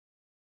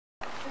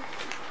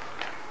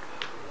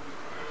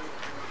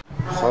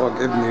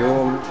ابني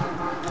يوم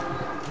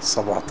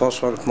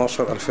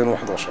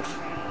 17/12/2011.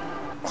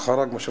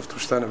 خرج ما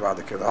شفتوش تاني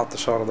بعد كده، قعدت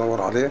شهر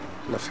ادور عليه،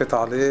 لفيت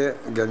عليه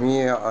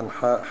جميع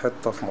انحاء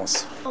حته في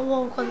مصر.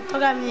 هو كان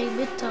طالع من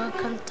البيت،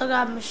 كان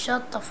طالع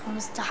متشطف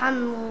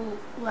ومستحم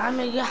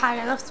وعامل ريحه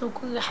على نفسه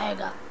وكل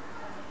حاجه.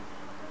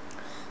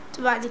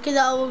 بعد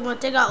كده اول ما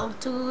طلع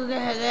قلت له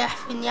رايح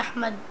فين يا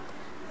احمد؟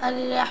 قال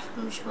لي رايح في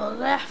المشوار.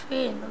 رايح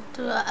فين؟ قلت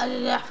له قال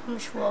لي رايح في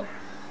المشوار.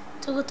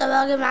 قلت له طب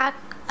اجي معاك؟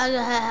 قال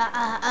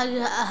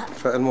لي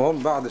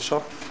فالمهم بعد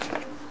شهر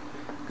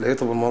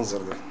لقيته بالمنظر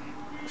ده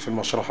في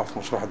المشرحة، في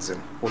مشرحة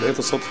زينهم،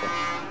 ولقيته صدفة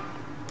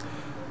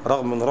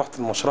رغم ان رحت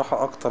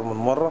المشرحة اكتر من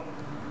مرة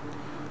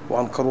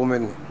وانكروا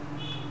مني.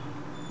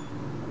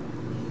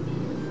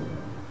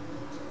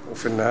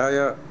 وفي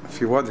النهاية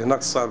في واد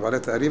هناك صعب عليه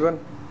تقريبا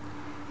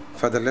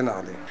فدلنا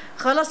عليه.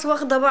 خلاص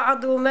واخده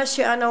بعض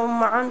وماشي انا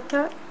وام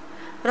عنتر،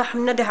 راح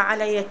منده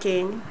عليا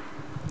تاني.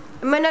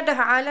 اما نده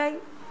علي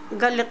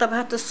قال لي طب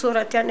هات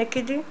الصورة تاني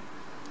كده،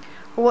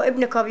 هو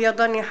ابنك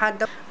ابيضاني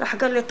حد. راح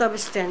قال لي طب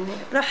استني،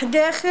 راح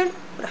داخل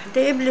راح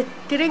جايب لي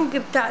الترنج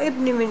بتاع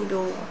ابني من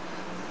جوه.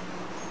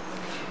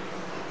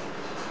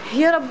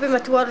 يا رب ما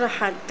توري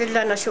حد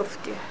اللي انا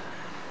شفته.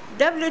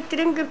 جاب لي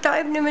الترنج بتاع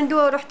ابني من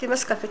جوه ورحت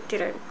ماسكه في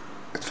الترنج.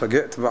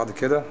 اتفاجئت بعد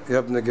كده، يا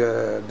ابني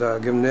ده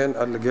جه منين؟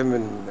 قال لي جه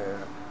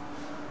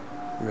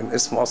من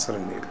اسم قصر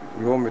النيل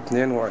يوم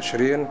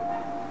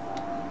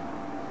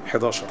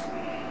 22/11،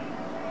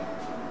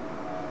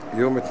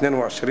 يوم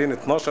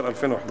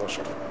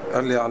 22/12/2011.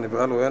 قال لي يعني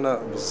بقاله هنا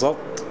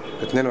بالظبط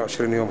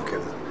 22 يوم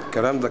كده.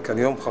 الكلام ده كان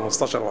يوم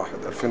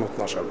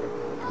 15/1/2012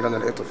 اللي انا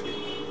لقيته فيه.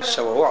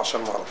 شوهوه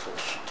عشان ما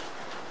اعرفوش.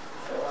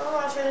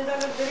 عشان ده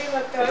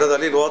الجريمه بتاعتي. ده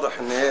دليل واضح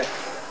ان ايه،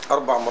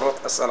 4 مرات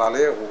اسال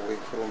عليه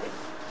وينكروا مني.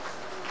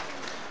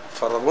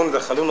 فرجوني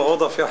دخلونا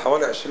اوضه فيها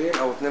حوالي 20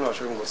 أو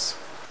 22 جثه.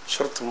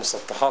 شرطه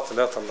المسطحات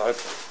اللي هي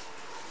طلعتهم،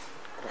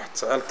 رحت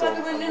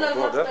سالتهم عن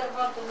الموضوع ده،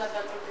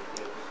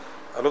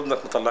 قالوا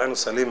ابنك مطلعينه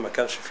سليم ما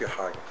كانش فيه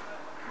حاجه.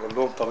 بقول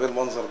لهم طب ايه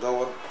المنظر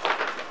دوت؟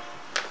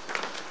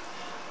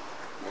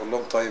 بقول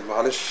لهم طيب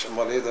معلش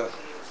امال ايه ده؟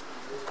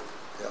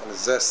 يعني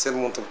ازاي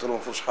السلم وانتوا بتقولوا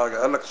ما فيهوش حاجه؟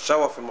 قال لك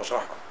الشوه في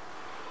المشرحه.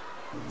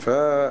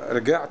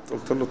 فرجعت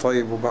قلت له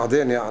طيب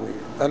وبعدين يعني؟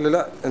 قال لي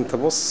لا انت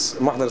بص،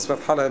 محضر اثبات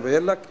حاله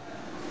هيبين لك،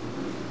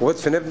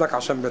 وادفن ابنك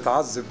عشان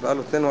بيتعذب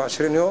بقاله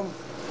 22 يوم،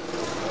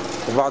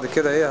 وبعد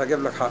كده ايه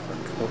هجيب لك حقك،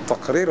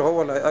 والتقرير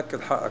هو اللي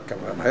هيأكد حقك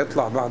كمان،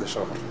 هيطلع بعد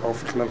شهر او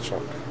في خلال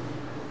شهر.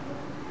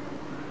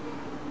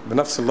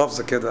 بنفس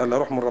اللفظ كده قال لي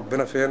اروح من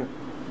ربنا فين؟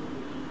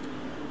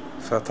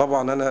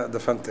 فطبعا انا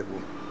دفنت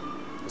ابني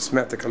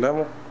وسمعت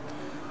كلامه،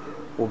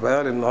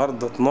 وبقالي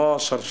النهارده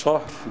 12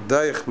 شهر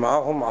دايخ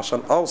معاهم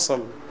عشان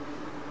اوصل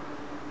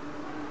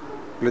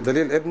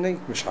لدليل ابني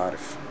مش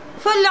عارف.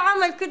 فاللي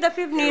عمل كده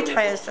في ابني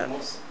يتحاسب.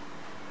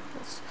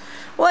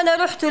 وانا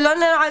رحت له،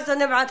 انا عايزه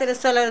نبعت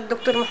رساله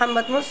للدكتور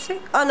محمد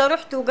مرسي. انا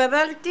رحت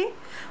وقابلتي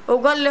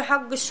وقال لي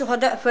حق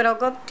الشهداء في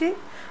رقبتي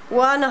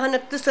وانا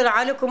هنتصل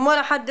عليكم،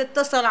 ولا حد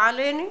اتصل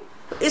عليني.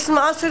 اسم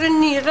قصر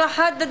النيل راح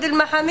هدد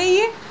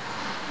المحاميه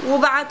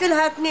وبعت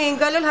لها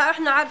 2، قال لها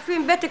احنا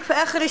عارفين بيتك في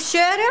اخر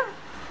الشارع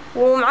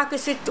ومعاك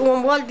ست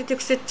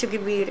ووالدتك ست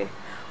كبيره،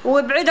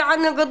 وابعد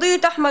عن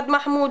قضيه احمد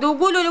محمود،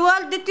 وقولوا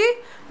لوالدتي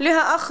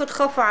لها اخ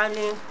تخاف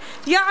عليه.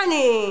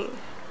 يعني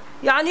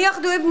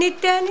ياخدوا ابني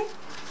التاني؟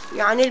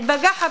 يعني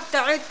البجاحه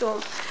بتاعتهم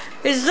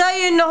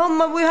ازاي ان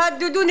هم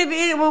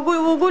بيهددوني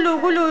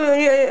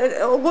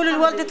ويقولوا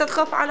لوالدتي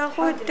تخاف على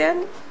اخوي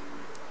التاني؟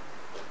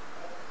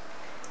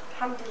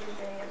 الحمد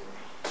لله يا ابني.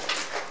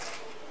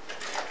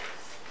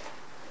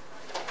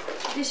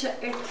 دي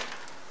شقتي،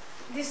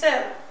 دي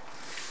سابة.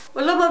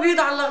 والله ما بيض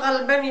على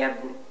الغلبان يا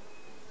ابني،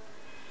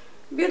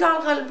 بيض على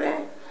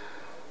الغلبان.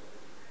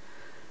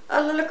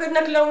 قال لك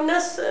انك لو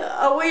ناس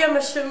قويه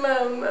مش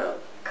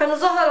كانوا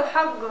ظهروا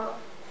حقها.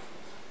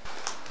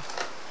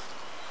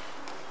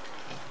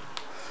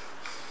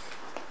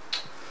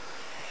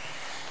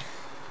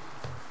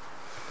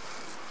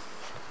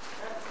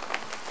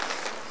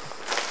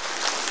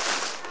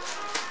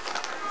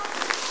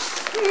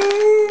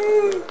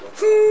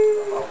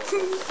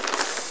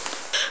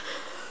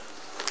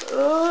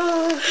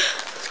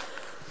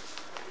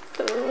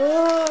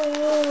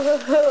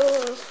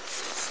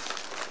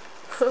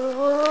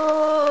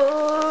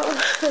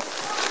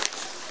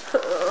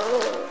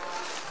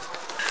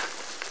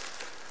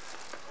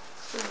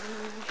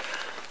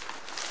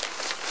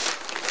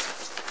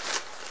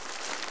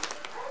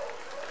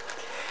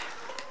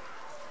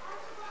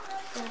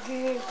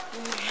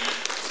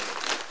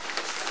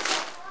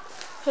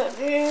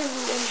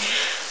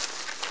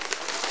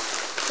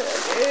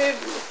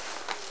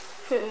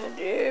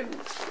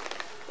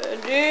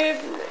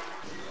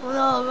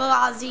 وانا والله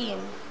العظيم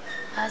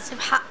هسيب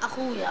حق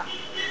اخويا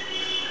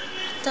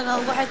حتى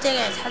لو روحي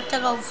طلعت، حتى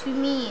لو في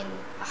مين،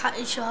 حق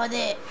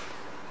الشهداء.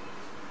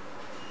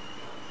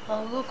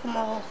 بقول لكم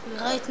اهو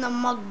لغايه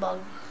لما اكبر،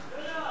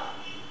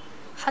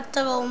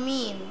 حتى لو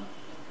مين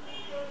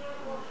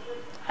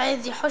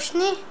عايز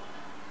يحوشني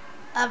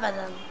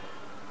ابدا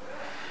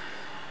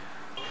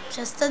مش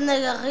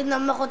هستنى لغايه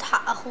لما اخد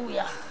حق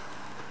اخويا.